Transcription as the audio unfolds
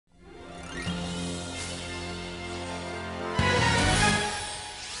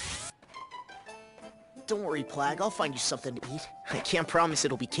Don't worry, Plag. I'll find you something to eat. I can't promise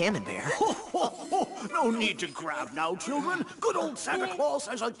it'll be camembert. Ho, ho, ho. No need to grab now, children. Good old Santa Claus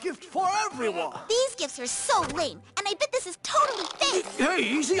has a gift for everyone. These gifts are so lame, and I bet this is totally fake. Hey,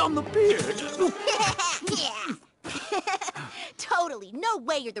 easy on the beard. Yeah. Totally. No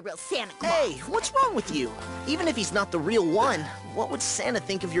way you're the real Santa Claus. Hey, what's wrong with you? Even if he's not the real one, what would Santa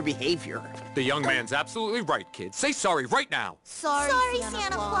think of your behavior? The young man's absolutely right, kid. Say sorry right now. Sorry,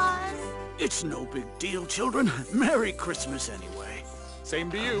 Santa Claus. It's no big deal, children. Merry Christmas anyway.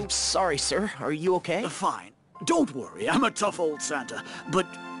 Same to you. Sorry, sir. Are you okay? Fine. Don't worry, I'm a tough old Santa. But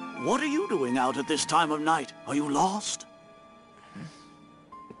what are you doing out at this time of night? Are you lost?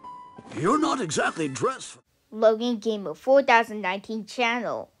 You're not exactly dressed for... LoganGamer4019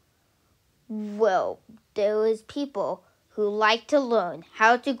 channel. Well, there is people who like to learn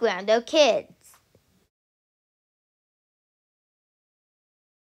how to ground their kids.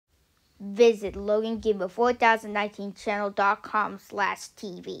 Visit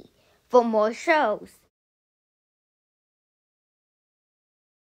LoganGamer4019channel.com/TV for more shows.